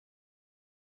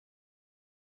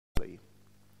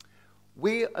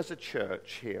We as a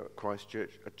church here at Christchurch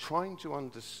are trying to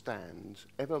understand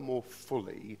ever more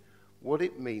fully what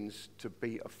it means to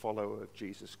be a follower of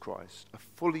Jesus Christ, a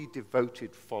fully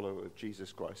devoted follower of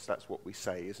Jesus Christ. That's what we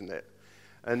say, isn't it?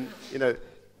 And,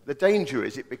 the danger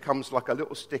is it becomes like a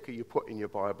little sticker you put in your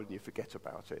Bible and you forget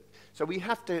about it. So we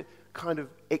have to kind of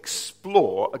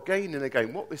explore again and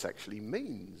again what this actually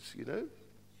means,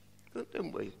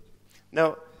 don't we?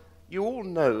 Now, you all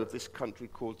know of this country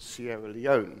called Sierra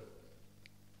Leone.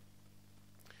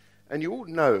 And you all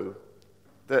know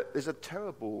that there's a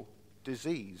terrible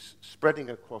disease spreading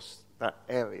across that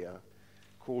area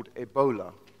called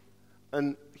Ebola.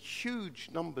 And huge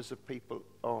numbers of people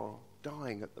are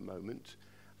dying at the moment.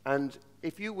 And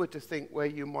if you were to think where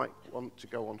you might want to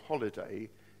go on holiday,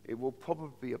 it will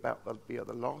probably be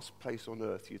the last place on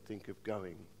earth you'd think of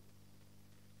going.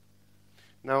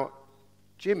 Now,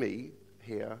 Jimmy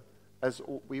here, as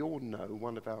we all know,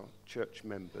 one of our church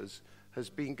members, has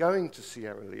been going to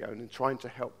Sierra Leone and trying to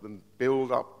help them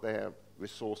build up their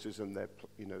resources and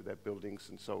their buildings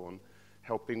and so on,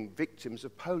 helping victims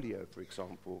of polio, for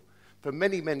example. For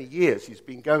many, many years he's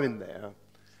been going there.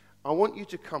 I want you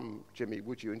to come, Jimmy,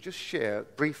 would you, and just share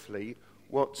briefly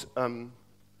what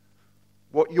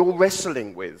you're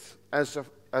wrestling with as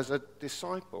a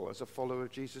disciple, as a follower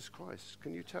of Jesus Christ.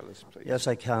 Can you tell us, please? Yes,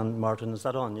 I can, Martin. Is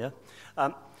that on, yeah?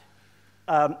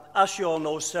 As you all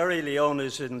know, Sierra Leone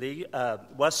is in the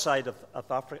west side of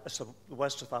Africa,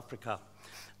 west of Africa,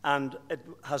 and it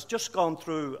has just gone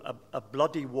through a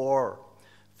bloody war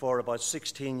for about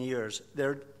 16 years.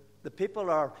 The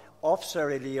people of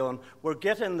Sierra Leone were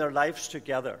getting their lives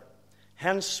together.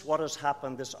 Hence, what has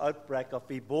happened, this outbreak of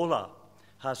Ebola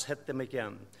has hit them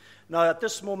again. Now, at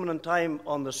this moment in time,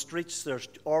 on the streets, there's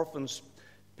orphans.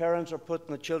 Parents are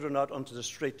putting the children out onto the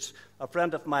streets. A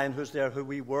friend of mine who's there, who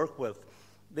we work with,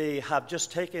 they have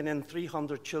just taken in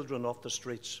 300 children off the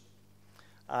streets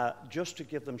just to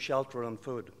give them shelter and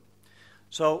food.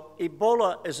 So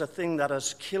Ebola is a thing that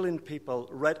is killing people,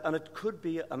 right? And it could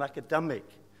be an epidemic.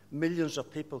 Millions of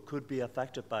people could be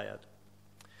affected by it.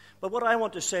 But what I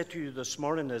want to say to you this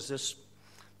morning is this,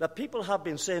 that people have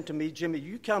been saying to me, Jimmy,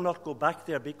 you cannot go back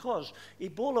there because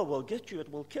Ebola will get you,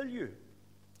 it will kill you.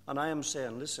 And I am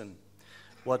saying, listen,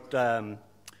 what our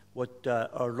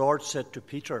Lord said to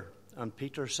Peter, and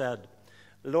Peter said,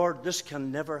 Lord, this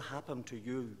can never happen to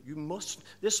you.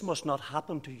 This must not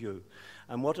happen to you.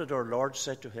 And what did our Lord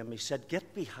say to him? He said,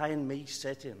 get behind me,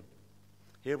 Satan.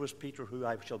 Here was Peter, who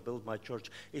I shall build my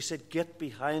church. He said, get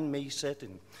behind me,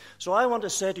 Satan. So I want to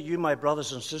say to you, my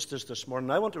brothers and sisters, this morning,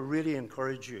 I want to really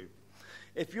encourage you.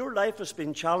 If your life has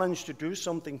been challenged to do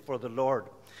something for the Lord,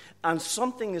 and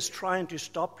something is trying to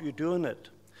stop you doing it,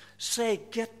 say,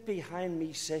 get behind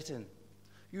me, Satan.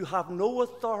 You have no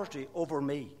authority over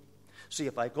me. See,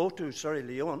 if I go to Sierra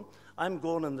Leone, I'm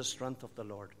going in the strength of the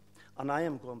Lord. And I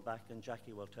am going back, and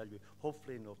Jackie will tell you,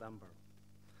 hopefully in November,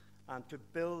 and to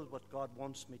build what God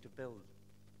wants me to build.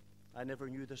 I never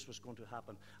knew this was going to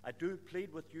happen. I do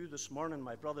plead with you this morning,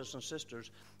 my brothers and sisters.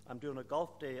 I'm doing a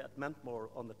golf day at Mentmore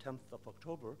on the 10th of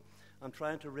October. I'm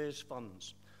trying to raise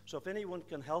funds. So if anyone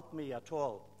can help me at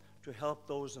all to help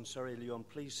those in Sierra Leone,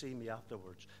 please see me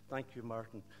afterwards. Thank you,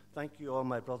 Martin. Thank you, all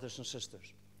my brothers and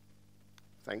sisters.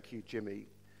 Thank you, Jimmy.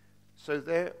 So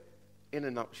there, in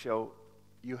a nutshell,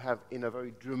 you have, in a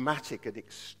very dramatic and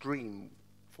extreme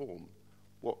form,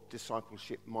 what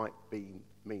discipleship might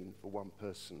mean for one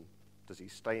person. Does he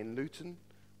stay in Luton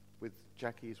with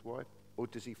Jackie, his wife, or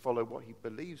does he follow what he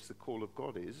believes the call of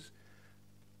God is,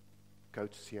 go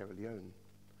to Sierra Leone?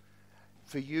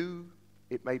 For you,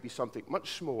 it may be something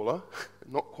much smaller,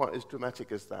 not quite as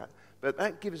dramatic as that, but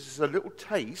that gives us a little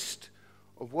taste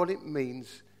of what it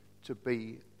means to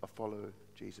be a follower of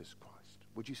Jesus Christ.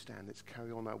 Would you stand? Let's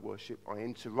carry on our worship. I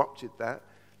interrupted that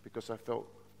because I felt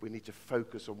we need to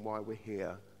focus on why we're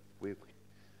here.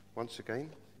 Once again,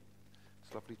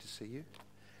 it's lovely to see you.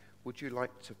 Would you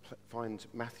like to find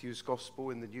Matthew's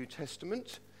Gospel in the New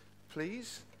Testament,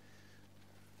 please?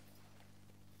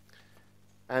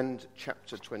 And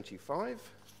chapter 25.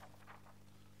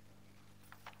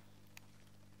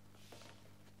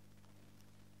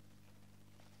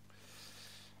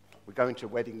 We're going to a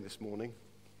wedding this morning.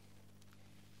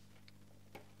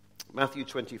 Matthew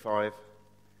 25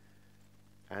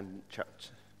 and chapter,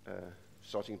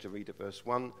 starting to read at verse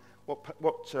 1.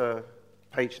 What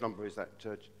page number is that,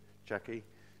 Jackie?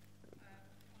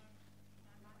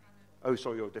 Oh,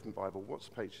 sorry, you're a different Bible. What's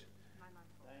the page?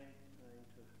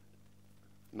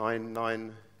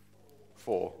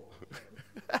 994.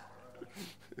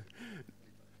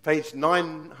 Page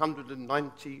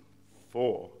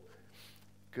 994.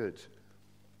 Good.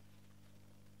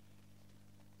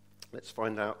 Let's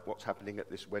find out what's happening at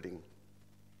this wedding.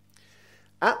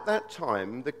 At that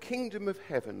time, the kingdom of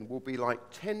heaven will be like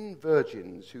 10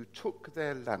 virgins who took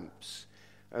their lamps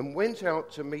and went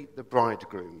out to meet the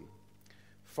bridegroom.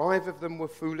 5 of them were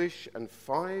foolish and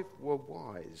 5 were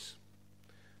wise.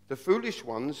 The foolish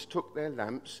ones took their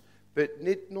lamps but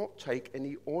did not take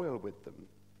any oil with them.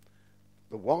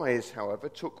 The wise, however,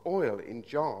 took oil in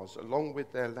jars along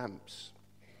with their lamps.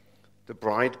 The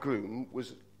bridegroom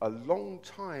was a long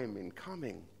time in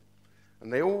coming,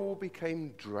 and they all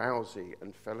became drowsy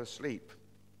and fell asleep.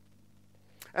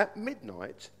 At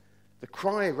midnight, the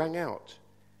cry rang out,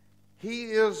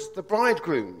 "Here's the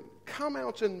bridegroom, come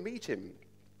out and meet him."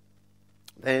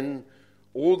 Then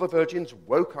all the virgins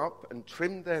woke up and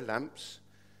trimmed their lamps.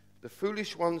 The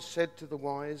foolish ones said to the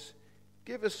wise,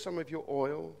 "Give us some of your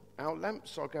oil, our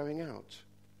lamps are going out."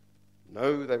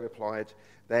 "No," they replied,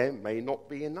 "there may not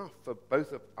be enough for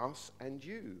both of us and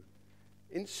you.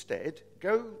 Instead,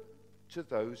 go to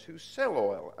those who sell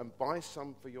oil and buy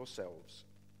some for yourselves."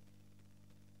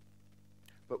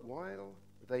 But while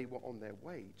they were on their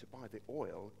way to buy the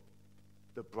oil,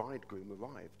 the bridegroom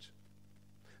arrived.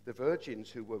 The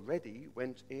virgins who were ready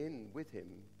went in with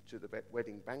him to the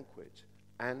wedding banquet,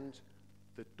 and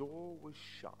the door was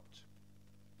shut.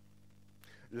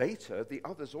 Later, the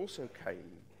others also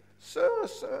came. "Sir,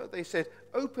 sir," they said,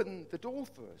 "open the door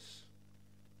for us."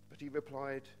 But he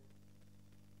replied,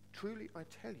 "Truly I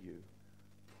tell you,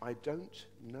 I don't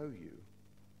know you.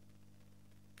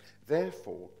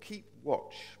 Therefore, keep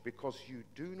watch, because you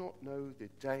do not know the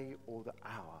day or the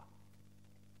hour."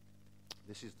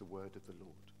 This is the word of the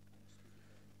Lord.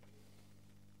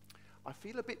 I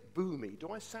feel a bit boomy. Do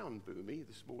I sound boomy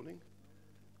this morning?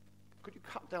 Could you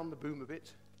cut down the boom a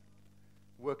bit?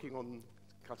 Working on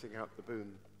cutting out the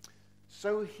boom.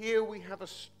 So here we have a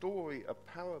story, a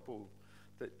parable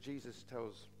that Jesus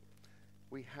tells.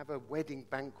 We have a wedding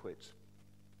banquet.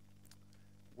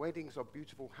 Weddings are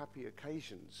beautiful, happy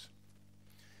occasions.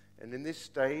 And in this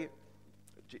day,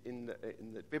 in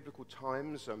the biblical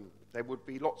times, there would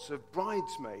be lots of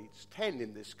bridesmaids, 10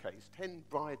 in this case, 10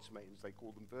 bridesmaids, they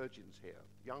call them virgins here,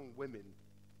 young women.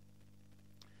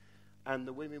 And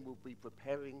the women will be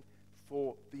preparing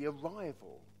for the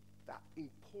arrival, that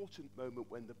important moment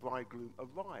when the bridegroom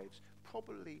arrives,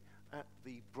 probably at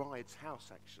the bride's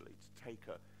house actually, to take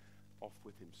her off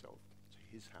with himself to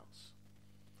his house.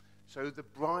 So the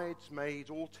bridesmaids,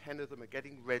 all 10 of them, are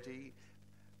getting ready,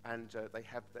 and they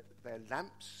have their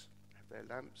lamps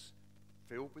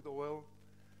filled with oil.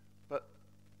 But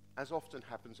as often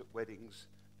happens at weddings,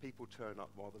 people turn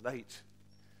up rather late.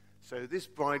 So this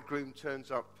bridegroom turns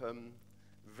up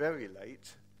very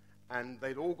late, and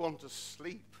they'd all gone to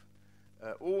sleep,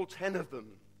 all 10 of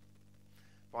them,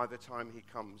 by the time he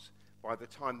comes, by the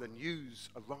time the news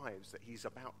arrives that he's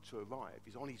about to arrive.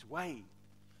 He's on his way.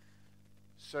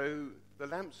 So the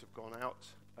lamps have gone out,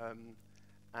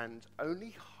 and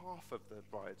only half of the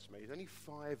bridesmaids, only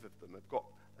 5 of them, have got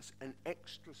an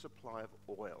extra supply of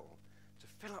oil to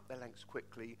fill up their lamps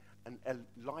quickly and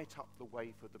light up the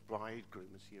way for the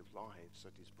bridegroom as he arrives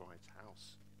at his bride's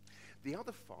house. The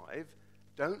other 5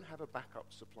 don't have a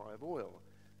backup supply of oil,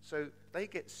 so they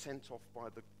get sent off by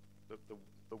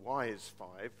the wise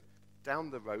 5 down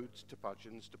the road to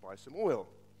Budgeon's to buy some oil.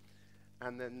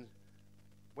 And then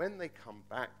when they come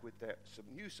back with some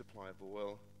new supply of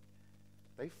oil,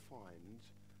 they find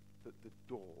that the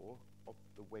door of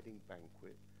the wedding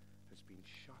banquet has been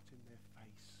shut in their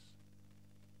face.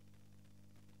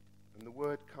 And the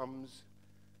word comes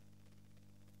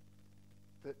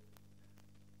that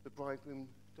the bridegroom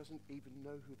doesn't even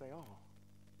know who they are.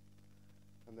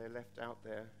 And they're left out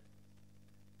there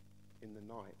in the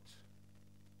night.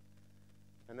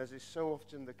 And as is so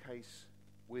often the case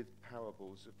with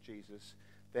parables of Jesus,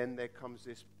 then there comes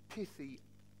this pithy,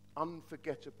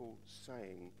 unforgettable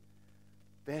saying,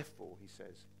 "Therefore," he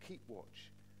says, "keep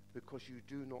watch, because you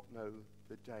do not know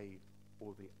the day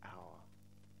or the hour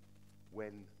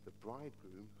when the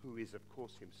bridegroom, who is of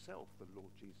course himself the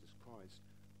Lord Jesus Christ,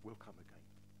 will come again."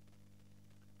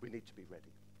 We need to be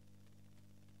ready.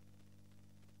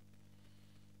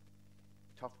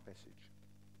 Tough message.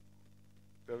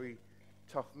 Very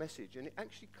tough message. And it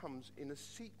actually comes in a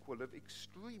sequel of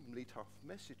extremely tough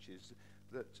messages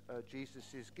that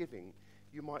Jesus is giving.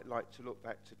 You might like to look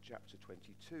back to chapter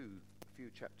 22, a few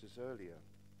chapters earlier.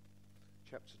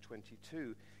 Chapter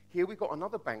 22. Here we've got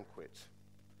another banquet,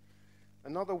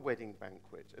 another wedding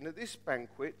banquet. And at this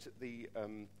banquet, the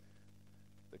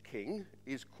king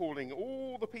is calling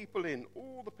all the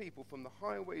people from the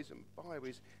highways and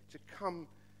byways to come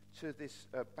to this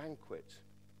banquet.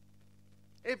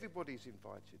 Everybody's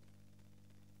invited.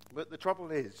 But the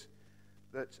trouble is,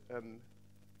 that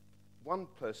one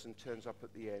person turns up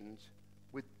at the end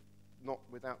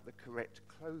without the correct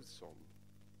clothes on,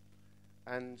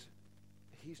 and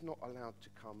he's not allowed to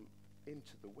come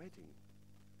into the wedding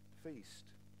feast.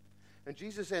 And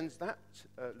Jesus ends that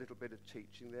little bit of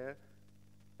teaching there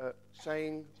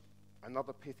saying,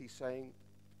 another pithy saying,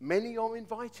 many are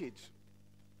invited,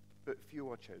 but few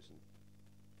are chosen.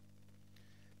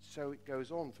 So it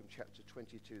goes on from chapter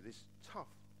 22, this tough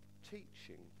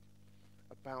teaching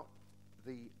about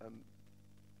the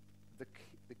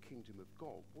kingdom of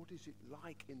God. What is it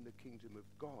like in the kingdom of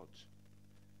God?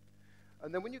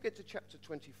 And then when you get to chapter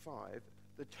 25,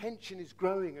 the tension is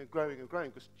growing and growing and growing,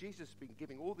 because Jesus has been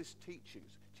giving all this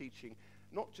teaching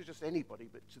not to just anybody,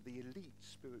 but to the elite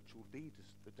spiritual leaders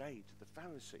of the day, to the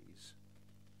Pharisees.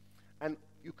 And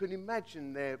you can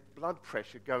imagine their blood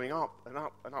pressure going up and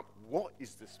up and up. What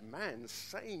is this man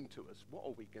saying to us? What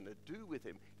are we going to do with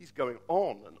him? He's going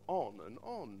on and on and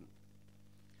on.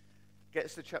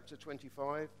 Gets to chapter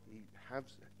 25, he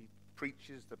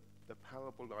preaches the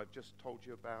parable I've just told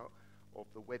you about of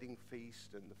the wedding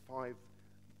feast and the 5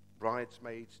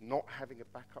 bridesmaids not having a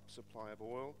backup supply of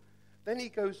oil. Then he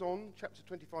goes on, chapter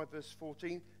 25, verse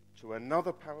 14, to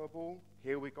another parable.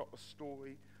 Here we got a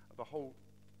story of a whole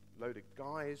load of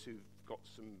guys who've got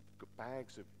some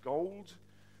bags of gold.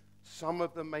 Some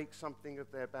of them make something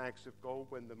of their bags of gold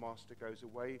when the master goes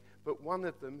away, but one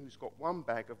of them, who's got one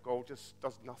bag of gold, just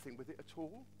does nothing with it at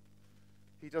all.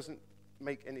 He doesn't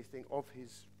make anything of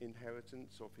his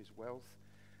inheritance, of his wealth.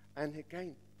 And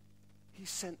again, he's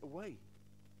sent away.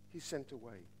 He's sent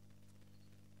away.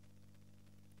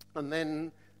 And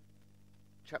then,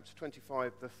 chapter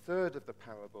 25, the third of the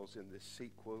parables in this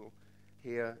sequel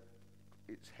here,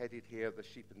 it's headed here, the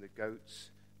sheep and the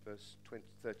goats, verse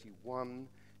 31.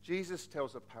 Jesus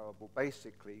tells a parable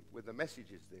basically where the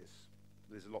message is this.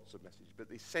 There's lots of messages, but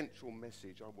the essential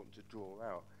message I want to draw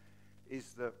out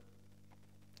is that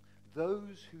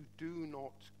those who do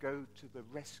not go to the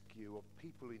rescue of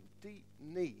people in deep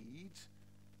need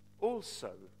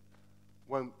also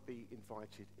won't be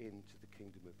invited into the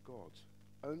kingdom of God.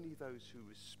 Only those who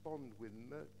respond with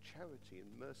charity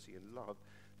and mercy and love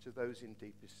to those in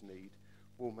deepest need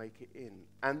will make it in.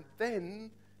 And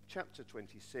then, chapter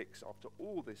 26, after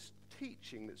all this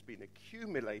teaching that's been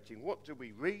accumulating, what do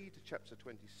we read? Chapter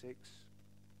 26.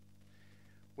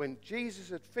 When Jesus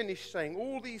had finished saying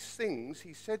all these things,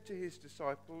 he said to his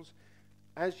disciples,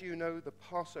 as you know, the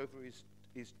Passover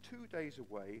is 2 days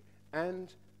away,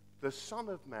 and the Son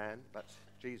of Man, that's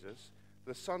Jesus,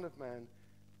 the Son of Man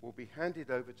will be handed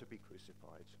over to be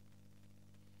crucified.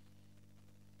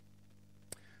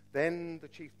 Then the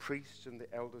chief priests and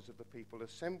the elders of the people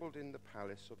assembled in the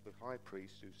palace of the high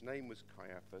priest, whose name was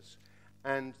Caiaphas,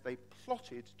 and they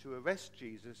plotted to arrest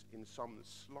Jesus in some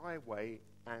sly way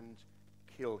and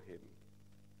kill him.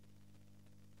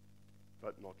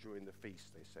 But not during the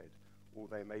feast, they said, or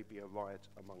there may be a riot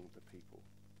among the people.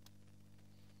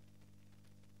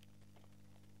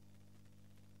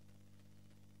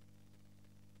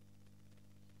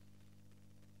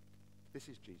 This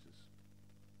is Jesus.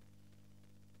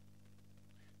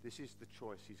 This is the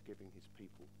choice he's giving his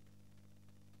people.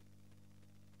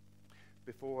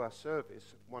 Before our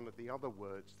service, one of the other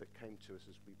words that came to us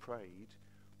as we prayed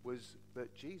was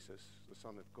that Jesus, the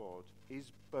Son of God,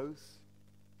 is both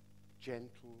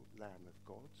gentle Lamb of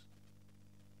God,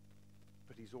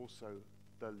 but he's also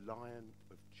the Lion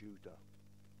of Judah.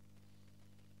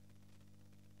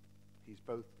 He's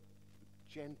both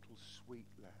gentle, sweet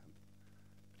lamb,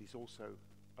 but he's also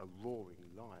a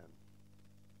roaring lion.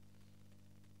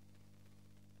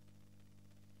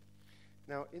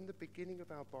 Now, in the beginning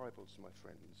of our Bibles, my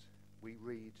friends, we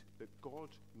read that God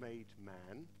made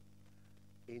man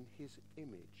in his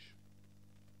image.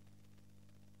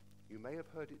 You may have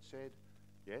heard it said,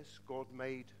 yes, God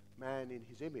made man in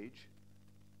his image,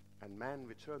 and man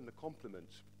returned the compliment.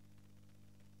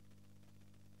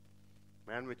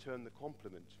 Man returned the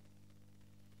compliment.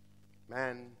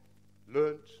 Man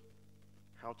learnt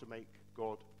how to make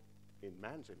God in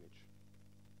man's image.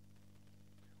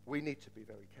 We need to be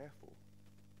very careful.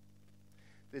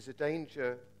 There's a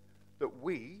danger that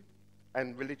we,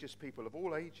 and religious people of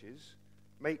all ages,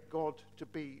 make God to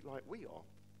be like we are.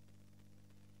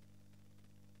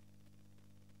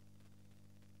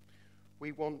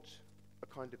 We want a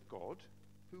kind of God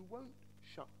who won't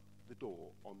shut the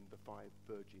door on the 5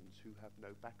 virgins who have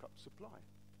no backup supply.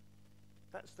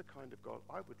 That's the kind of God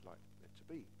I would like there to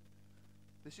be.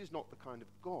 This is not the kind of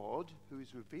God who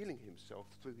is revealing himself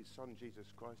through his Son Jesus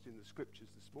Christ in the scriptures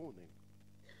this morning.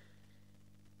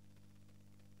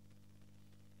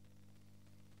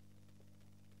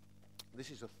 This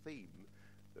is a theme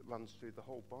that runs through the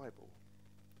whole Bible.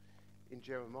 In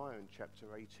Jeremiah in chapter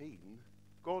 18,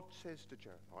 God says to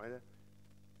Jeremiah,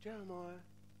 Jeremiah,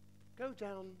 go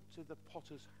down to the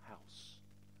potter's house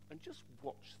and just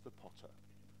watch the potter.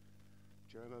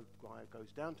 Jeremiah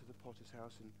goes down to the potter's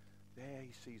house, and there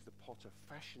he sees the potter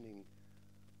fashioning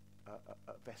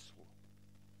a vessel.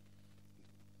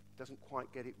 Doesn't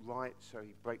quite get it right, so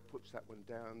he puts that one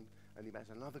down, and he has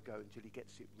another go until he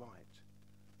gets it right.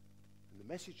 And the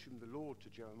message from the Lord to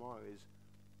Jeremiah is,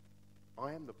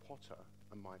 I am the potter,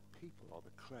 and my people are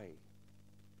the clay.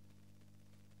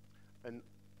 And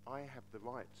I have the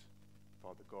right,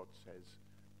 Father God says,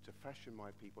 to fashion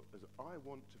my people as I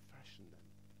want to fashion them.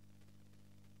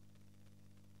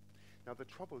 Now, the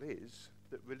trouble is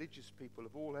that religious people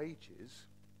of all ages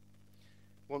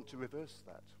want to reverse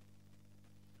that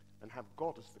and have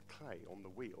God as the clay on the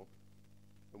wheel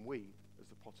and we as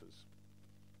the potters.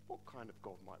 What kind of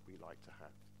God might we like to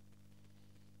have?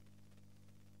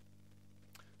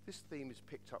 This theme is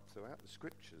picked up throughout the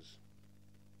scriptures,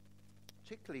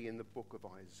 particularly in the book of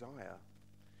Isaiah.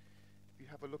 If you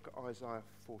have a look at Isaiah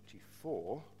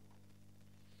 44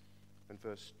 and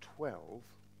verse 12,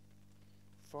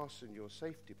 fasten your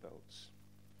safety belts.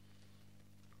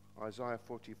 Isaiah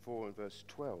 44 and verse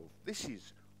 12. This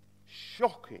is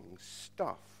shocking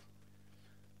stuff.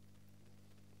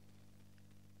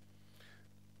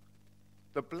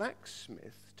 The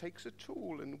blacksmith takes a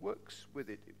tool and works with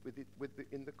it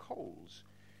in the coals.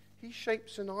 He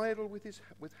shapes an idol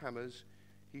with hammers.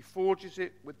 He forges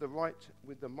it with the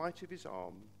might of his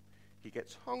arm. He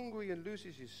gets hungry and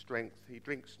loses his strength. He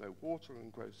drinks no water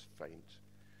and grows faint.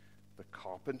 The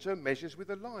carpenter measures with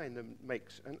a line and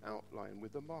makes an outline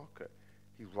with a marker.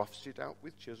 He roughs it out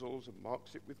with chisels and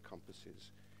marks it with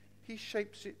compasses. He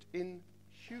shapes it in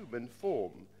human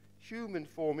form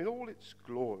in all its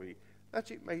glory, that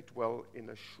it may dwell in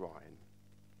a shrine.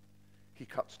 He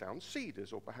cuts down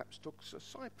cedars, or perhaps took a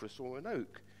cypress or an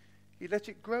oak. He let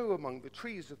it grow among the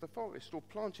trees of the forest, or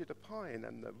planted a pine,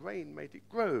 and the rain made it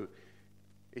grow.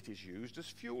 It is used as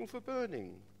fuel for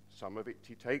burning. Some of it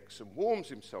he takes and warms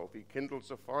himself. He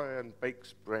kindles a fire and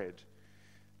bakes bread.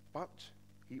 But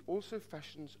he also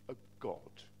fashions a god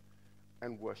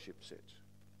and worships it.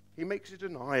 He makes it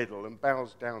an idol and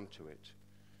bows down to it.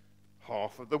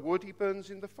 Half of the wood he burns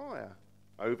in the fire.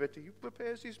 Over it he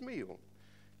prepares his meal.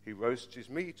 He roasts his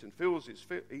meat and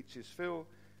eats his fill.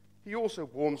 He also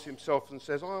warms himself and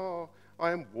says,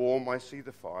 I am warm, I see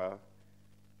the fire.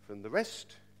 From the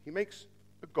rest he makes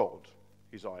a god,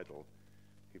 his idol.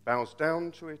 He bows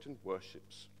down to it and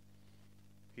worships.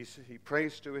 He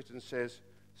prays to it and says,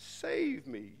 save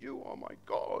me, you are my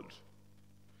God.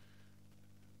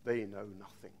 They know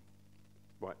nothing,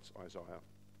 writes Isaiah.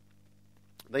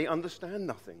 They understand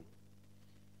nothing.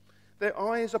 Their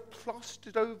eyes are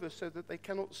plastered over so that they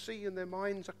cannot see, and their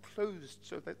minds are closed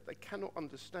so that they cannot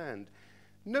understand.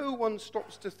 No one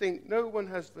stops to think. No one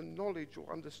has the knowledge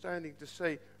or understanding to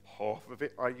say, half of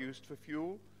it I used for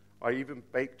fuel. I even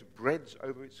baked breads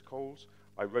over its coals.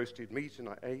 I roasted meat and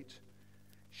I ate.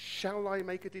 Shall I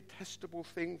make a detestable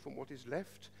thing from what is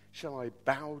left? Shall I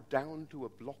bow down to a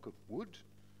block of wood?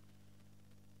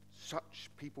 Such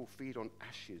people feed on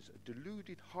ashes. A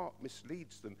deluded heart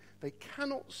misleads them. They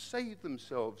cannot save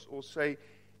themselves or say,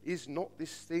 is not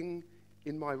this thing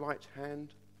in my right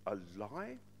hand a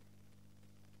lie?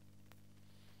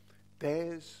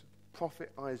 There's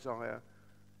prophet Isaiah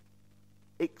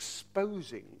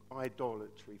exposing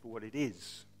idolatry for what it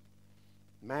is.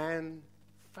 Man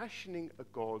fashioning a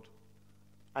god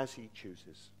as he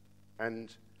chooses.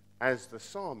 And as the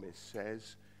psalmist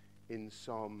says in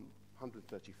Psalm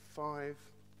 135,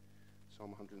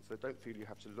 Psalm 130, don't feel you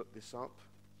have to look this up,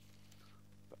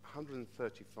 but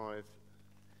 135,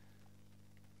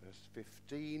 verse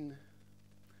 15,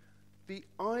 the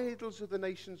idols of the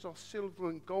nations are silver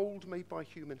and gold made by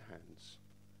human hands.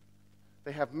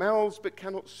 They have mouths but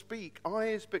cannot speak,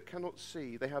 eyes but cannot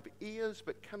see. They have ears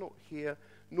but cannot hear,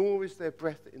 nor is there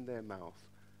breath in their mouth.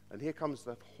 And here comes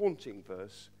the haunting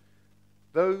verse.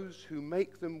 Those who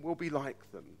make them will be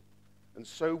like them, and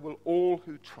so will all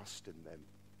who trust in them.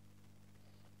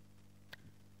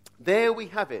 There we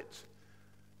have it.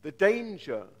 The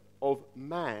danger of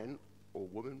man or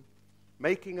woman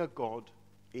making a god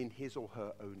in his or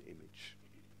her own image.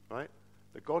 Right?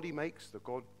 The god he makes, the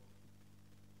god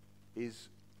is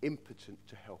impotent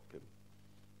to help him.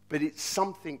 But it's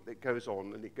something that goes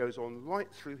on, and it goes on right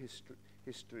through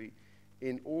history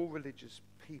in all religious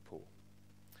people.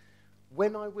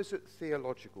 When I was at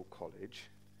theological college,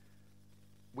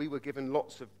 we were given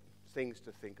lots of things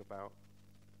to think about,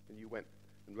 and you went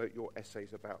and wrote your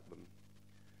essays about them.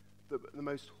 The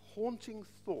most haunting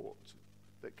thought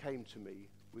that came to me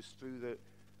was through the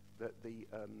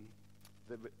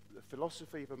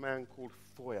philosophy of a man called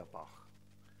Feuerbach,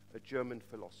 a German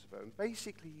philosopher. And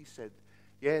basically he said,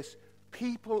 yes,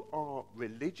 people are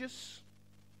religious,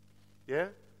 yeah,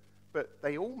 but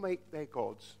they all make their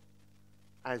gods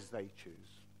as they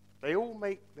choose. They all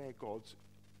make their gods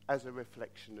as a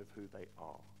reflection of who they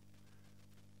are.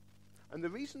 And the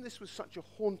reason this was such a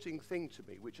haunting thing to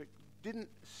me, which I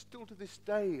still to this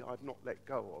day I've not let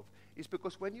go of, is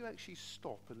because when you actually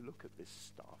stop and look at this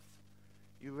stuff,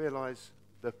 you realize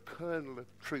the kernel of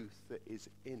truth that is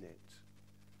in it.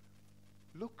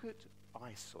 Look at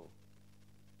ISIL.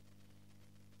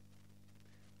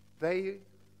 They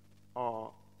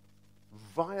are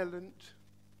violent,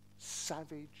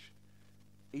 savage,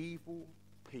 evil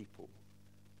people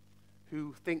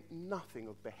who think nothing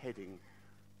of beheading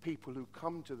people who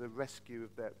come to the rescue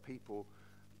of their people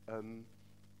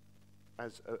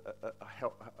as a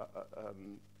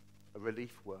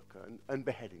relief worker and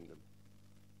beheading them.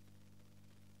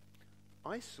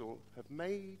 ISIL have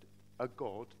made a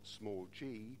god, small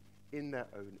g, in their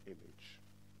own image.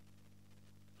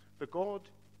 The god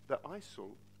that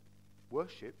ISIL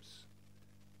worships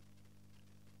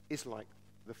is like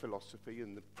the philosophy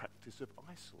and the practice of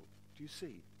ISIL. Do you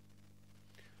see?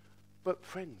 But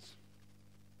friends,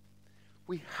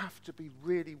 we have to be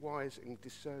really wise and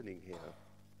discerning here,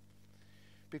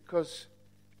 because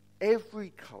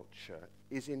every culture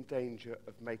is in danger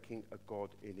of making a god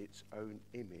in its own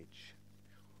image.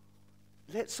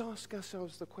 Let's ask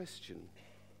ourselves the question: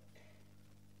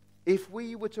 if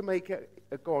we were to make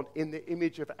a god in the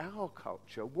image of our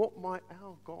culture, what might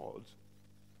our god,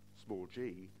 small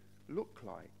g, look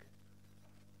like?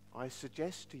 I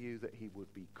suggest to you that he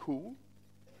would be cool,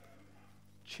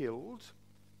 chilled,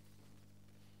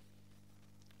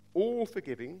 all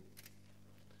forgiving,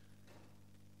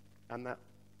 and that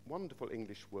wonderful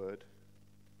English word,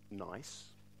 nice,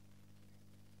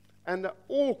 and at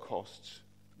all costs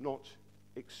not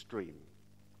extreme.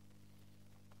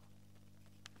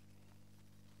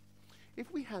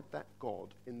 If we had that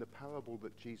God in the parable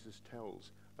that Jesus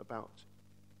tells about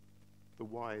the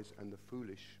wise and the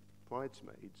foolish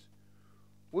bridesmaids,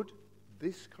 would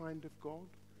this kind of God,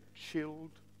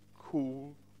 chilled,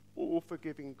 cool,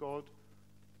 all-forgiving God,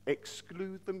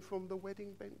 exclude them from the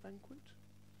wedding banquet?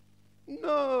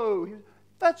 No,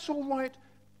 that's all right.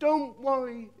 Don't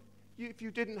worry if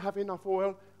you didn't have enough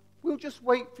oil. We'll just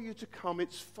wait for you to come.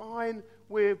 It's fine.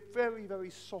 We're very,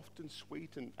 very soft and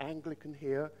sweet and Anglican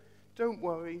here. Don't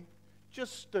worry.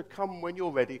 Just come when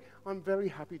you're ready. I'm very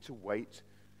happy to wait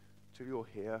till you're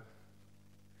here.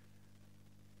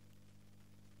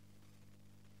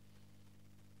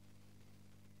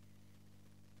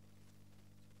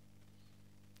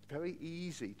 Very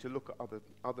easy to look at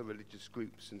other religious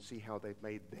groups and see how they've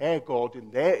made their God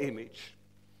in their image.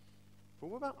 But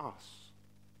what about us?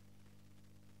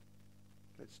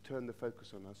 Let's turn the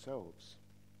focus on ourselves.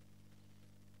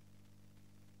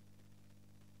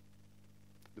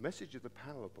 The message of the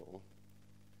parable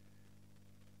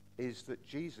is that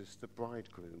Jesus, the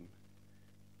bridegroom,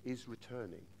 is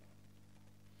returning.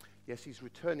 Yes, he's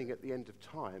returning at the end of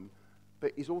time,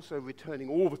 but he's also returning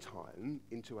all the time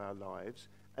into our lives,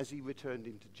 as he returned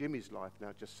into Jimmy's life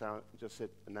now,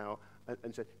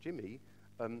 and said, Jimmy,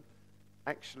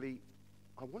 actually,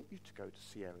 I want you to go to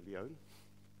Sierra Leone.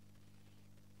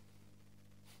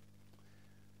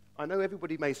 I know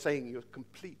everybody may say you're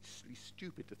completely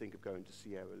stupid to think of going to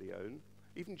Sierra Leone.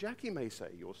 Even Jackie may say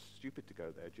you're stupid to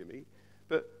go there, Jimmy,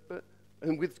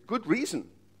 and with good reason.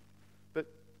 But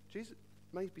Jesus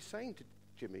may be saying to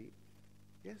Jimmy,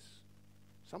 yes,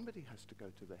 somebody has to go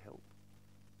to the help.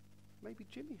 Maybe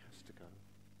Jimmy has to go.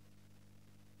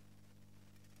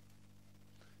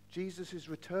 Jesus is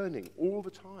returning all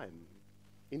the time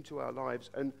into our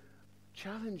lives and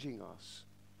challenging us.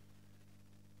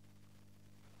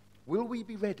 Will we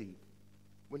be ready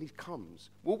when he comes?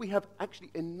 Will we have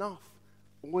actually enough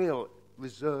oil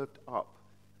reserved up,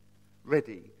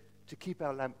 ready to keep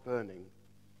our lamp burning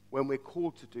when we're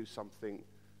called to do something?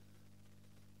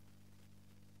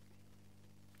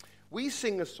 We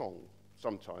sing a song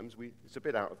sometimes. It's a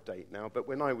bit out of date now, but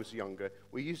when I was younger,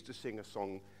 we used to sing a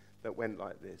song that went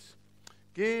like this.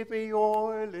 Give me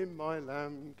oil in my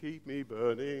lamp, keep me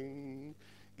burning.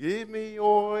 Give me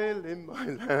oil in my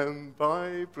lamp,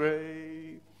 I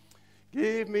pray.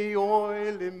 Give me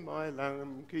oil in my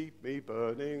lamp, keep me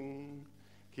burning.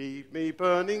 Keep me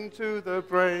burning to the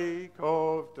break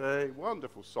of day.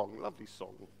 Wonderful song, lovely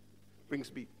song.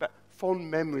 Brings me back fond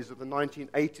memories of the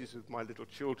 1980s with my little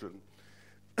children.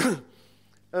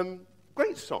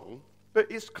 Great song,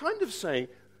 but it's kind of saying,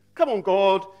 come on,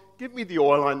 God, give me the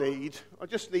oil I need. I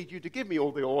just need you to give me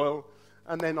all the oil,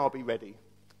 and then I'll be ready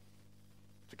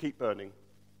to keep burning.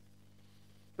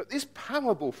 But this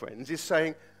parable, friends, is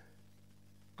saying,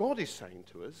 God is saying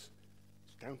to us,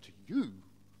 it's down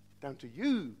to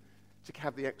you to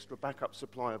have the extra backup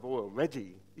supply of oil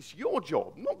ready. It's your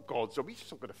job, not God's job. He's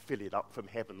just not going to fill it up from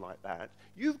heaven like that.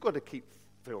 You've got to keep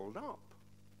filled up.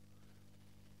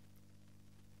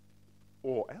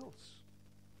 Or else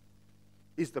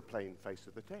is the plain face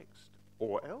of the text.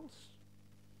 Or else.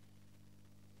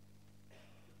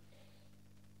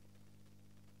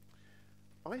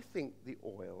 I think the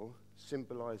oil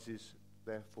symbolizes,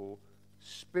 therefore,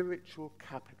 spiritual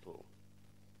capital.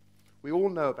 We all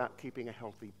know about keeping a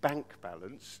healthy bank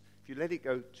balance. If you let it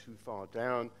go too far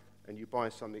down and you buy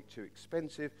something too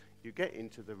expensive, you get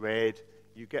into the red,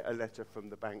 you get a letter from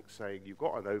the bank saying you've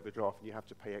got an overdraft and you have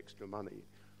to pay extra money.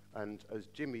 And as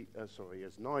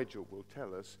Nigel will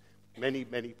tell us, many,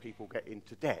 many people get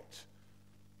into debt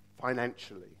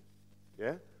financially.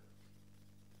 Yeah?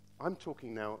 I'm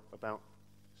talking now about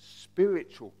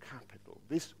spiritual capital,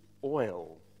 this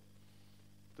oil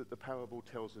that the parable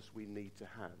tells us we need to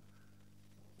have.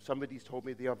 Somebody told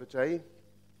me the other day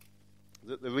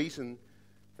that the reason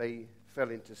they fell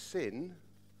into sin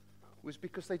was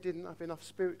because they didn't have enough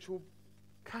spiritual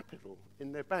capital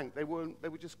in their bank. They were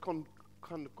just kind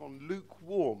of gone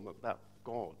lukewarm about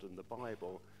God and the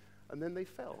Bible, and then they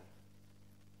fell.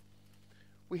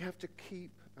 We have to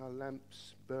keep our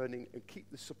lamps burning and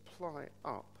keep the supply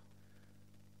up.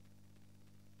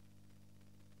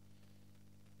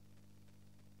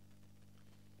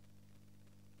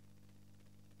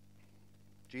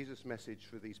 Jesus' message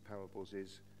for these parables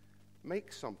is,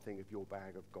 make something of your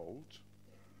bag of gold.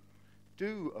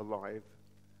 Do arrive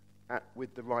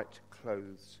with the right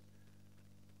clothes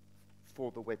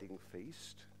for the wedding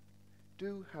feast.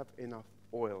 Do have enough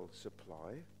oil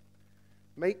supply.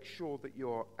 Make sure that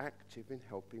you are active in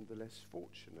helping the less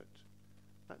fortunate.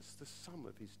 That's the sum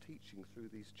of his teaching through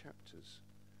these chapters.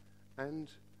 And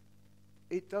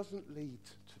it doesn't lead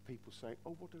to people saying,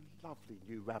 oh, what a lovely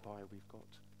new rabbi we've got.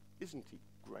 Isn't he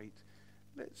great?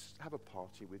 Let's have a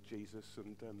party with Jesus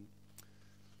and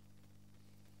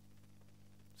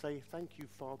say, thank you,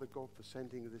 Father God, for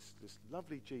sending this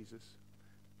lovely Jesus.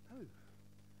 No.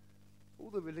 All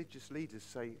the religious leaders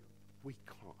say, we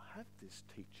can't have this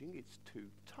teaching. It's too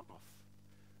tough.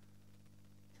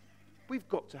 We've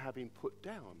got to have him put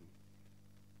down.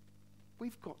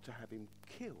 We've got to have him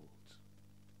killed.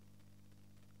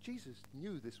 Jesus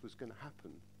knew this was going to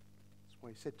happen. That's why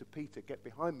he said to Peter, get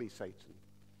behind me, Satan,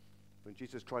 when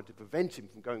Jesus tried to prevent him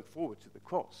from going forward to the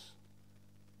cross.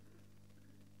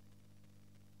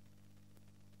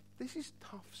 This is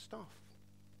tough stuff,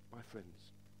 my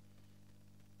friends.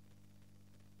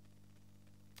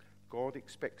 God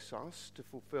expects us to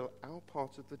fulfill our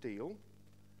part of the deal,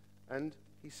 and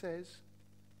he says,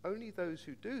 only those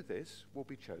who do this will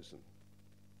be chosen.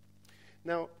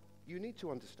 Now, you need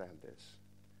to understand this.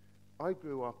 I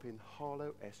grew up in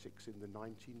Harlow, Essex in the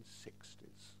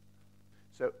 1960s.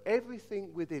 So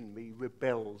everything within me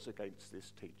rebels against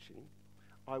this teaching.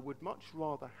 I would much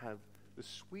rather have the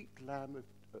sweet Lamb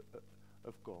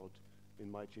of God in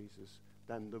my Jesus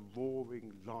than the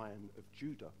roaring Lion of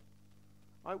Judah.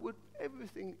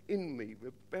 Everything in me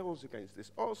rebels against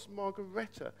this. Ask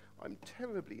Margaretta. I'm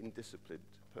terribly indisciplined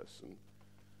person.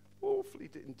 Awfully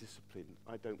indisciplined.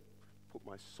 I don't put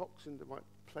my socks in the right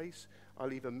place. I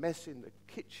leave a mess in the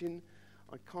kitchen.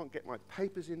 I can't get my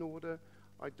papers in order.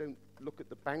 I don't look at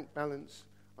the bank balance.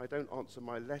 I don't answer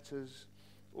my letters.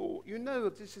 Or,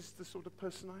 this is the sort of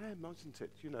person I am, isn't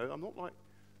it? I'm not like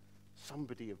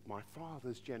somebody of my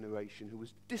father's generation who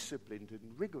was disciplined and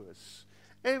rigorous.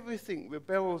 Everything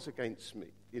rebels against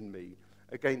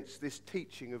this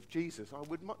teaching of Jesus. I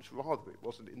would much rather it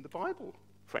wasn't in the Bible,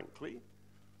 frankly.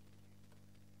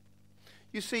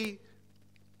 You see,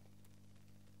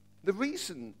 the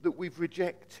reason that we've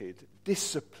rejected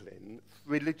discipline,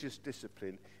 religious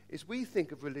discipline, is we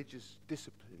think of religious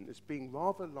discipline as being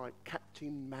rather like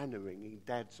Captain Mannering in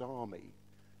Dad's Army.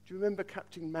 Do you remember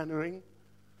Captain Mannering?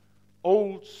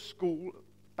 Old school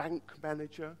bank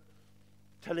manager,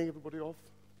 telling everybody off.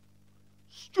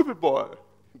 Stupid boy,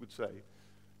 he would say.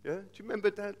 Yeah? Do you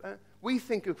remember Dad? We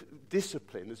think of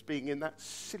discipline as being in that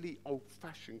silly,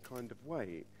 old-fashioned kind of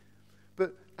way.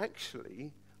 But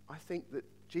actually, I think that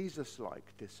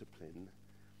Jesus-like discipline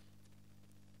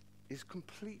is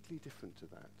completely different to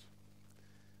that.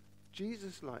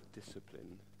 Jesus-like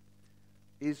discipline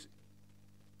is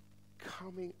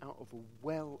coming out of a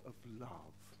well of love.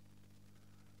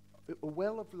 A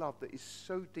well of love that is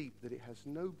so deep that it has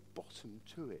no bottom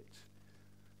to it.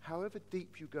 however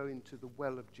deep you go into the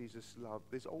well of Jesus' love,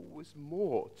 there's always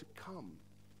more to come.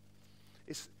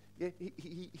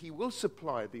 He will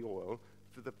supply the oil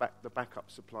for the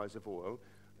backup supplies of oil.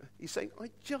 He's saying, I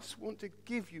just want to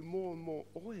give you more and more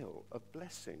oil of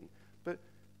blessing. But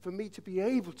for me to be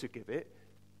able to give it,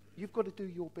 you've got to do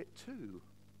your bit too.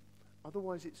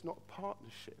 Otherwise, it's not a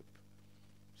partnership.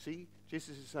 See,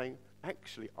 Jesus is saying,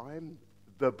 actually, I'm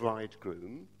the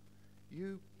bridegroom.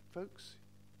 You folks,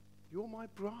 you're my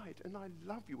bride, and I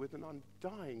love you with an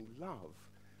undying love.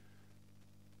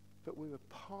 But we're a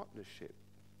partnership.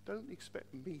 Don't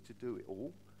expect me to do it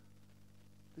all.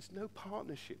 There's no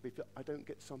partnership if I don't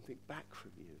get something back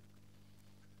from you.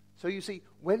 So you see,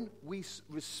 when we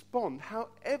respond,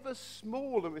 however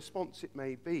small a response it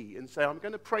may be, and say, I'm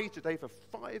going to pray today for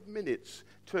 5 minutes,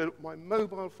 turn my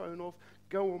mobile phone off,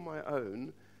 go on my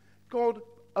own, God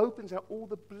opens out all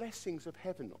the blessings of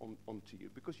heaven onto you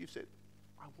because you've said,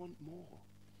 I want more.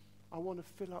 I want to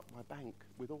fill up my bank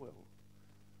with oil.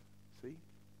 See?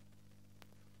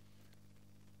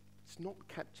 It's not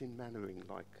Captain Mannering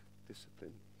like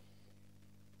discipline.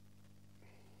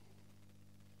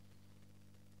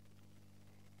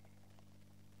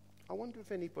 I wonder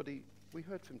if anybody, we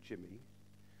heard from Jimmy,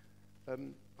 I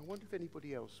wonder if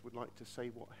anybody else would like to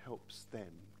say what helps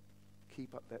them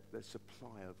keep up their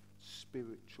supply of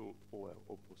spiritual oil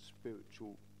or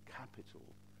spiritual capital.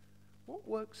 What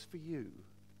works for you?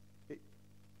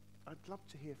 I'd love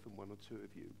to hear from one or two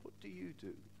of you. What do you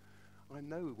do? I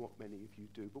know what many of you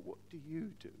do, but what do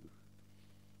you do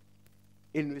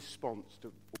in response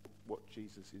to what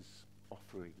Jesus is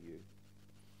offering you?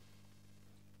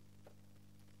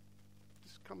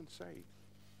 Just come and say,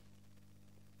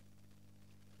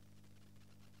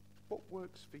 what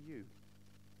works for you?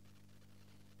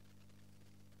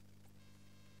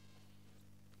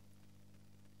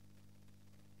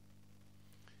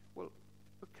 Well,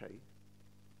 okay.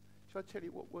 Shall I tell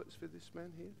you what works for this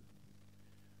man here?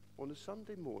 On a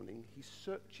Sunday morning, he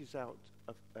searches out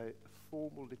a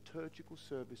formal liturgical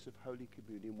service of Holy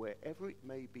Communion wherever it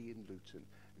may be in Luton,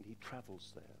 and he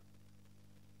travels there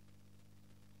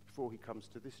before he comes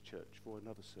to this church for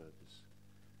another service.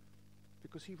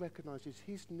 Because he recognizes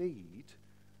his need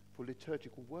for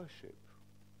liturgical worship.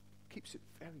 Keeps it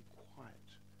very quiet.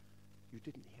 You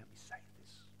didn't hear me say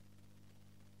this.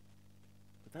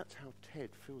 But that's how Ted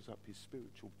fills up his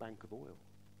spiritual bank of oil.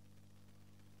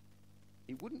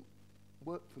 It wouldn't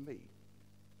work for me,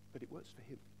 but it works for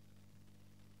him.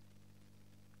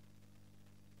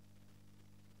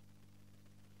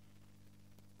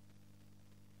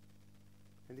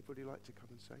 Anybody like to come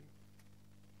and say?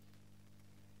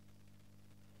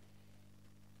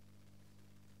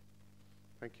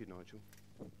 Thank you, Nigel.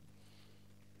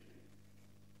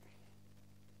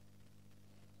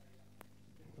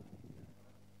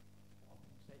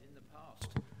 Said in the past,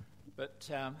 but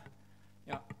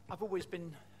I've always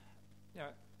been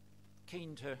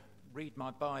keen to read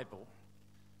my Bible,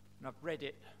 and I've read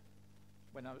it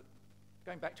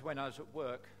going back to when I was at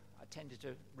work. I tended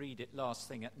to read it last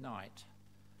thing at night.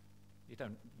 You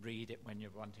don't read it when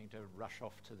you're wanting to rush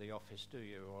off to the office, do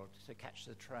you, or to catch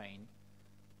the train?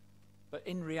 But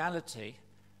in reality,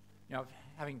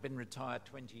 having been retired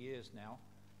 20 years now,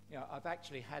 I've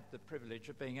actually had the privilege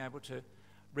of being able to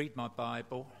read my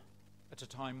Bible at a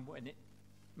time when it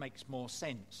makes more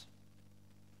sense.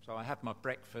 So I have my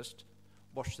breakfast,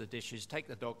 wash the dishes, take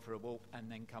the dog for a walk, and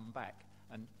then come back.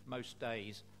 And most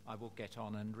days I will get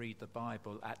on and read the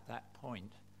Bible at that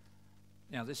point.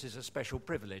 Now, this is a special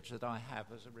privilege that I have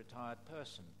as a retired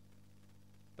person.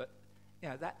 But,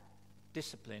 that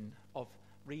discipline of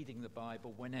reading the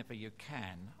Bible whenever you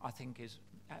can, I think is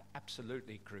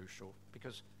absolutely crucial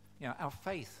because, our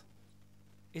faith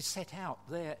is set out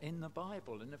there in the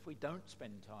Bible. And if we don't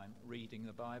spend time reading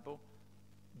the Bible,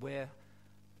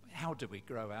 how do we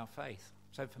grow our faith?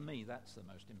 So for me, that's the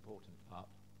most important part.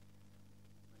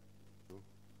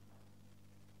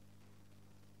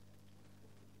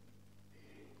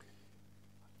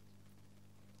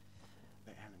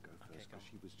 Let Helen go first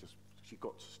because she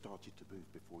got started to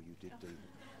move before you did.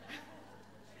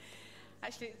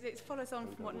 Actually, it follows on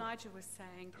from what away. Nigel was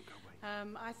saying. Don't go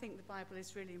away. I think the Bible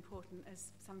is really important,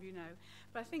 as some of you know.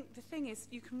 But I think the thing is,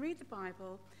 you can read the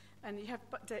Bible, and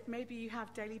maybe you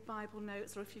have daily Bible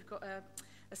notes, or if you've got a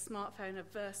smartphone, a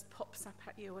verse pops up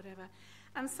at you or whatever.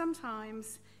 And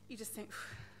sometimes you just think,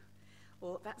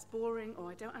 or that's boring,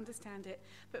 or I don't understand it.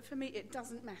 But for me, it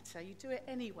doesn't matter. You do it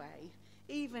anyway,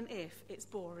 even if it's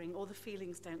boring, or the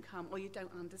feelings don't come, or you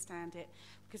don't understand it.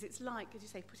 Because it's like, as you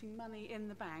say, putting money in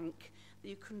the bank that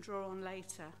you can draw on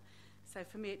later. So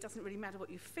for me, it doesn't really matter what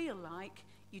you feel like,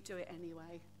 you do it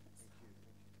anyway.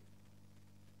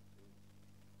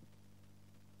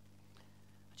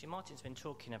 Jim Martin's been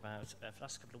talking about for the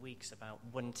last couple of weeks about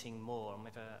wanting more and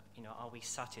whether, are we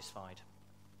satisfied?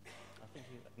 I think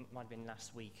it might have been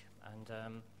last week.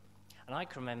 And I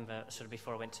can remember sort of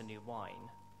before I went to New Wine,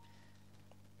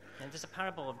 there's a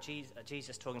parable of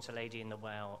Jesus talking to a lady in the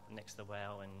well, next to the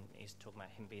well, and he's talking about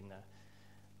him being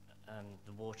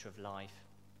the water of life,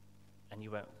 and you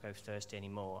won't go thirsty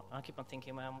anymore. And I keep on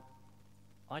thinking, well,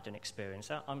 I don't experience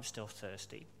that. I'm still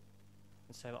thirsty.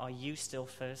 And so are you still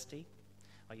thirsty?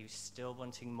 Are you still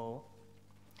wanting more?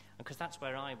 Because that's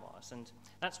where I was. And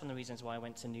that's one of the reasons why I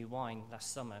went to New Wine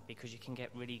last summer, because you can get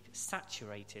really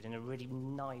saturated in a really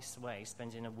nice way,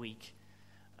 spending a week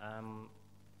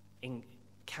in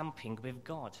camping with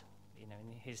God, in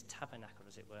his tabernacle,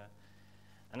 as it were.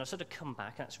 And I've sort of come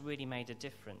back, and that's really made a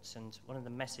difference. And one of the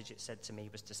messages it said to me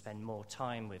was to spend more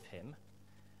time with him.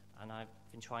 And I've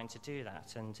been trying to do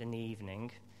that. And in the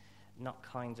evening, not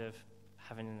kind of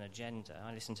having an agenda,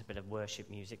 I listen to a bit of worship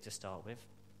music to start with.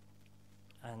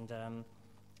 And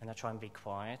I try and be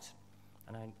quiet.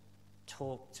 And I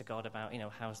talk to God about,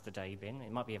 how's the day been?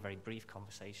 It might be a very brief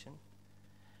conversation.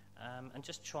 And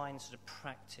just try and sort of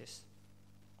practice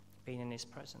being in his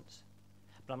presence.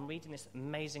 But I'm reading this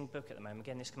amazing book at the moment.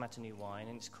 Again, this came out to New Wine,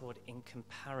 and it's called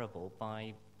Incomparable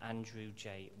by Andrew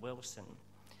J. Wilson.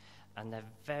 And they're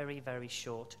very, very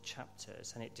short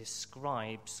chapters, and it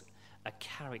describes a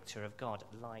character of God,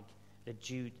 like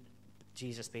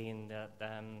Jesus being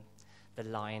the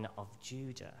Lion of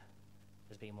Judah,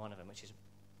 as being one of them, which is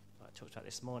what I talked about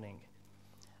this morning.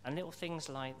 And little things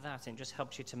like that, and it just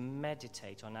helps you to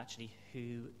meditate on actually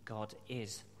who God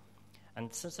is.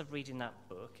 And since I've reading that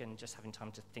book and just having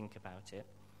time to think about it,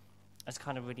 it's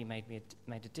kind of really made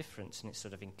a difference, and it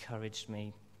sort of encouraged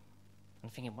me. I'm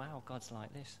thinking, wow, God's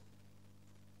like this.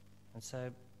 And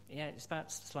so, yeah, it's about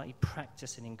slightly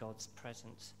practicing in God's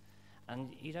presence.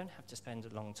 And you don't have to spend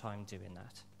a long time doing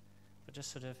that. But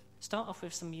just sort of start off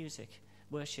with some music,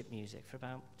 worship music,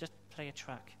 just play a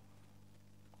track,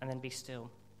 and then be still.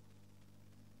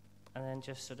 And then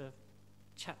just sort of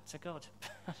chat to God.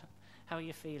 How are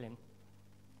you feeling?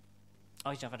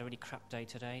 I've had a really crap day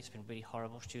today. It's been really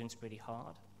horrible. Students really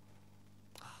hard.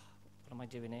 What am I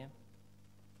doing here?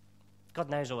 God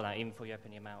knows all that even before you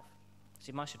open your mouth. So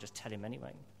you might as well just tell him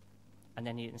anyway. And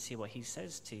then you can see what he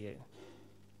says to you.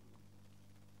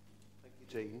 Thank you,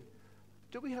 Jean.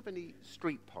 Do we have any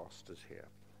street pastors here?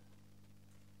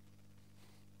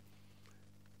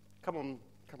 Come on.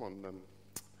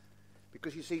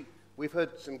 Because you see, we've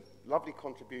heard some lovely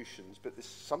contributions, but there's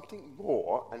something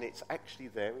more, and it's actually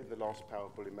there in the last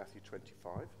parable in Matthew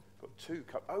 25. Got two.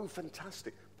 Oh,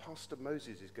 fantastic. Pastor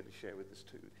Moses is going to share with us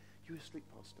too. You a street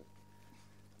pastor?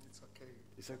 It's okay.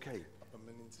 It's okay. I'm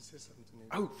meaning to say something.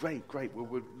 Oh, great. Well,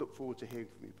 we'll look forward to hearing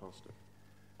from you, Pastor.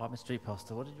 I'm a street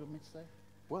pastor. What did you want me to say?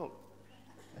 Well,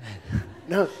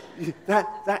 no,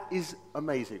 that is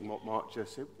amazing what Mark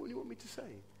just said. What do you want me to say?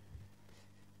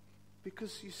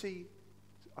 Because you see,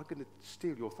 I'm going to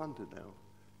steal your thunder now.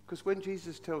 Because when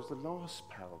Jesus tells the last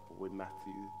parable in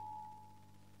Matthew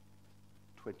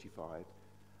 25,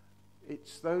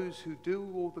 it's those who do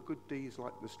all the good deeds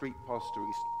like the street pastor.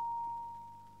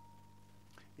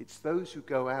 It's those who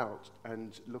go out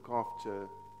and look after...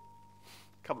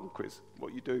 Come on, Chris,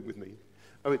 what are you doing with me?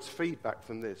 Oh, it's feedback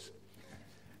from this.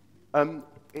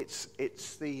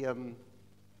 It's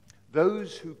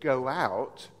those who go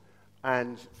out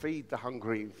and feed the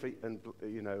hungry and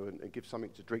give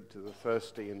something to drink to the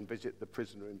thirsty and visit the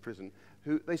prisoner in prison.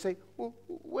 Who they say, well,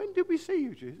 when did we see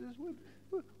you, Jesus?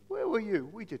 Where were you?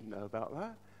 We didn't know about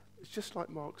that. It's just like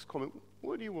Mark's comment.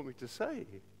 What do you want me to say?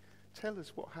 Tell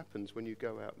us what happens when you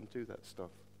go out and do that stuff.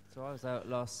 So I was out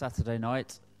last Saturday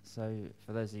night. So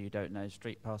for those of you who don't know,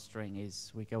 street pastoring is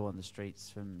we go on the streets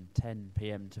from 10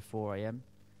 p.m. to 4 a.m.,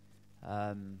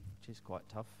 which is quite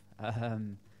tough.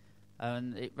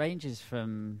 And it ranges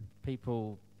from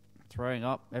people throwing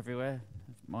up everywhere,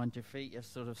 mind your feet, you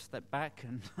sort of step back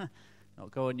and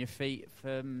not go on your feet,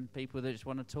 from people that just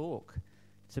want to talk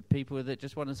to people that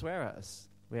just want to swear at us.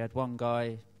 We had one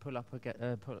guy pull up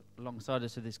alongside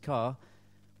us with his car,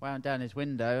 wound down his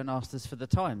window and asked us for the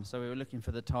time. So we were looking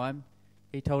for the time.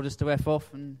 He told us to F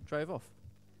off and drove off.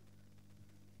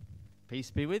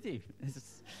 Peace be with you.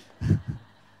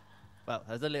 Well,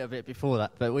 there's a little bit before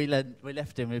that, but we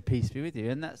left him with peace be with you,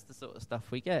 and that's the sort of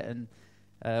stuff we get.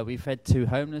 And we fed 2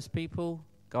 homeless people,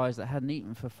 guys that hadn't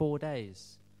eaten for 4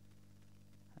 days.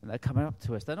 And they're coming up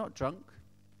to us. They're not drunk.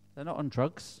 They're not on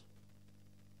drugs.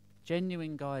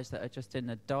 Genuine guys that are just in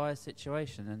a dire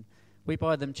situation. And we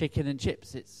buy them chicken and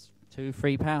chips. It's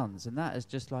 £2-3, and that has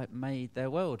just like made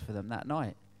their world for them that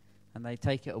night. And they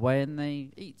take it away and they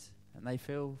eat, and they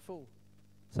feel full.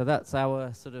 So that's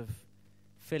our sort of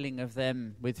filling of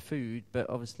them with food, but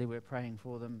obviously we're praying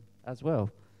for them as well.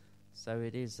 So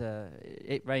it is,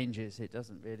 it ranges. It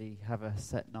doesn't really have a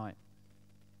set night.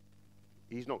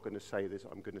 He's not going to say this.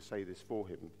 I'm going to say this for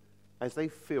him. As they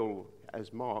fill,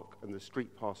 as Mark and the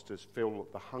street pastors fill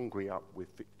the hungry up with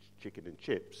chicken and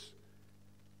chips,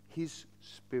 his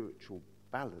spiritual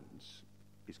balance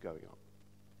is going up.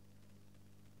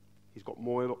 He's got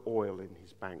more oil in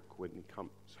his bank when he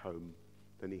comes home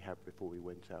than he had before he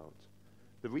went out.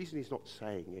 The reason he's not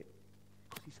saying it,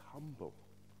 because he's humble.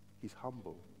 He's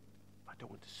humble. I don't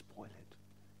want to spoil it.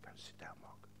 Go and sit down,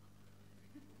 Mark.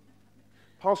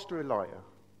 Pastor Elijah.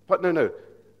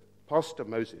 Pastor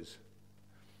Moses.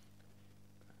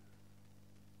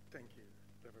 Thank you,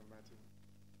 Reverend Martin.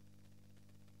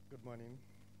 Good morning.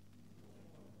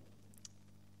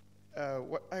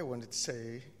 What I wanted to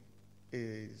say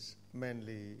is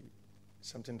mainly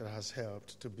something that has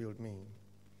helped to build me.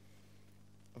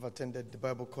 I've attended the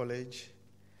Bible college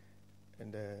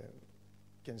and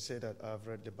can say that I've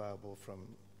read the Bible from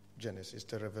Genesis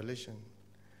to Revelation.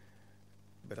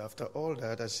 But after all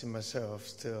that, I see myself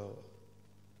still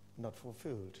not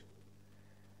fulfilled.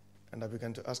 And I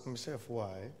began to ask myself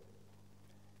why,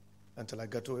 until I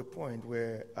got to a point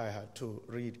where I had to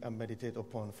read and meditate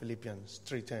upon Philippians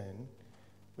 3:10,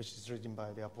 which is written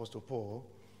by the Apostle Paul,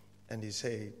 and he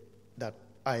said, that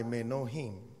I may know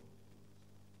him.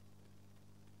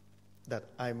 That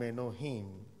I may know him.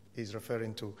 He's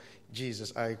referring to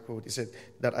Jesus. I quote, he said,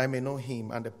 that I may know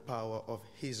him and the power of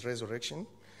his resurrection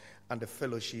and the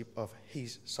fellowship of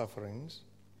his sufferings,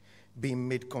 being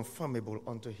made conformable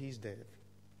unto his death.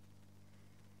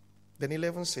 Then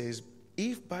 11 says,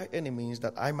 if by any means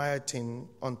that I might attain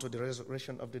unto the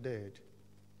resurrection of the dead.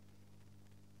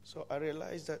 So I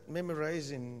realized that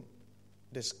memorizing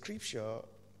the scripture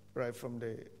right from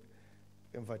the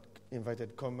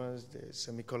invited commas, the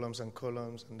semicolons and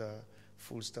columns, and the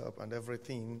full stop and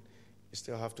everything, you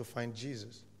still have to find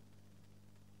Jesus.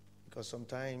 Because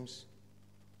sometimes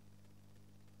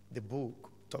the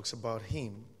book talks about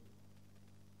him,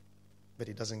 but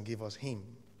it doesn't give us him.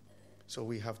 So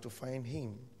we have to find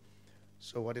him.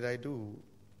 So what did I do?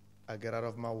 I get out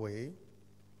of my way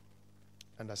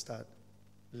and I start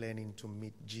learning to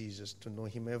meet Jesus, to know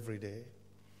him every day.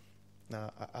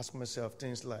 Now I ask myself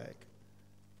things like,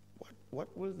 what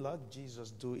will Lord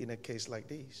Jesus do in a case like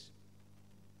this?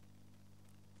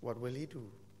 What will he do?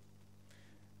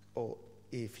 Or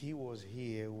if he was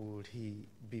here, would he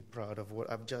be proud of what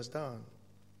I've just done?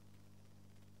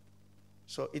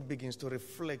 So it begins to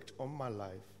reflect on my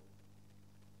life.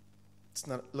 It's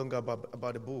not longer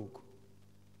about the book,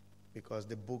 because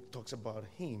the book talks about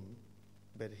him,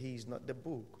 but he is not the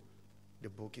book. The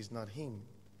book is not him.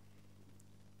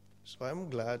 So I'm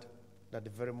glad that the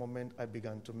very moment I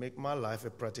began to make my life a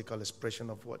practical expression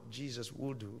of what Jesus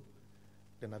would do,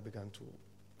 then I began to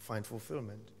find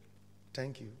fulfillment.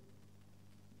 Thank you.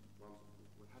 Wonderful.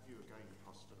 We'll have you again,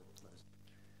 Pastor. It's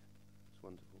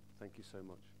wonderful. Thank you so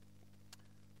much.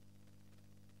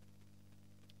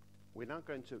 We're now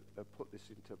going to put this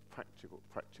into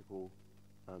practical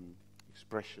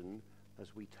expression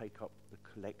as we take up the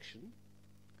collection,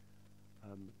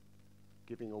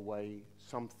 giving away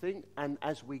something. And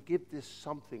as we give this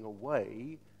something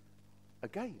away,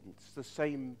 again, it's the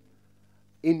same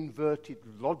inverted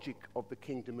logic of the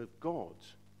kingdom of God.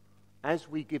 As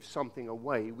we give something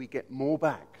away, we get more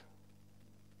back.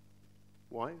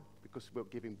 Why? Because we're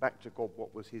giving back to God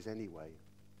what was his anyway.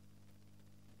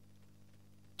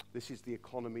 This is the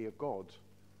economy of God.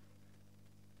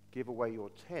 Give away your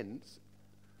tenth,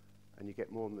 and you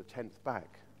get more than the tenth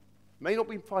back. May not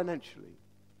be financially,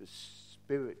 but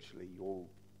spiritually, your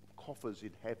coffers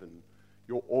in heaven,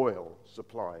 your oil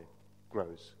supply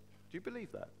grows. Do you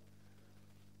believe that?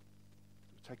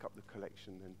 Take up the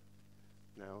collection then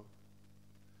now,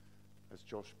 as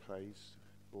Josh plays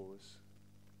for us.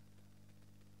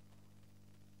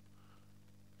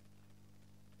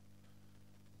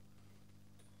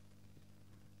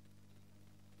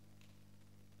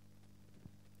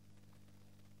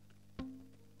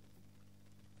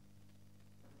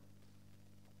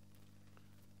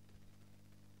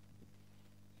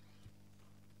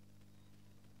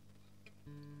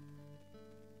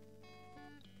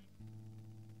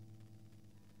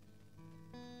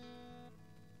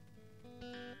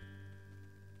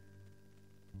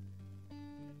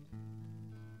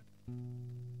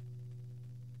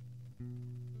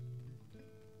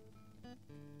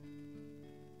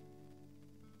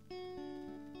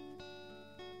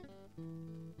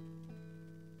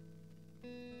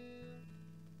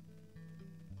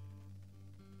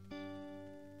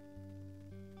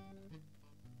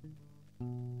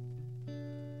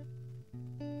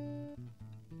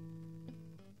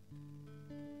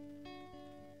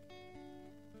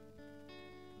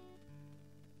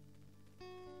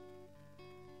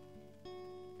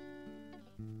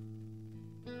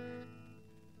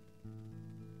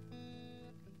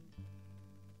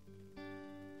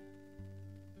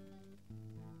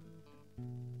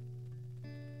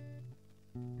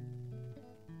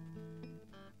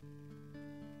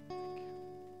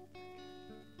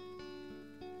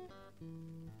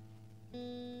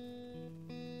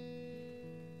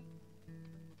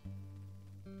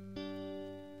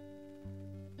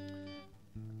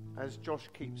 as Josh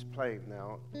keeps playing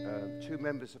now, two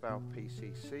members of our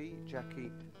PCC,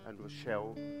 Jackie and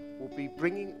Rochelle, will be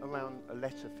bringing around a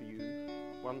letter for you,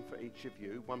 one for each of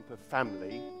you, one per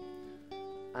family,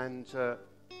 and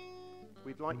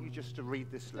we'd like you just to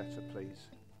read this letter, please.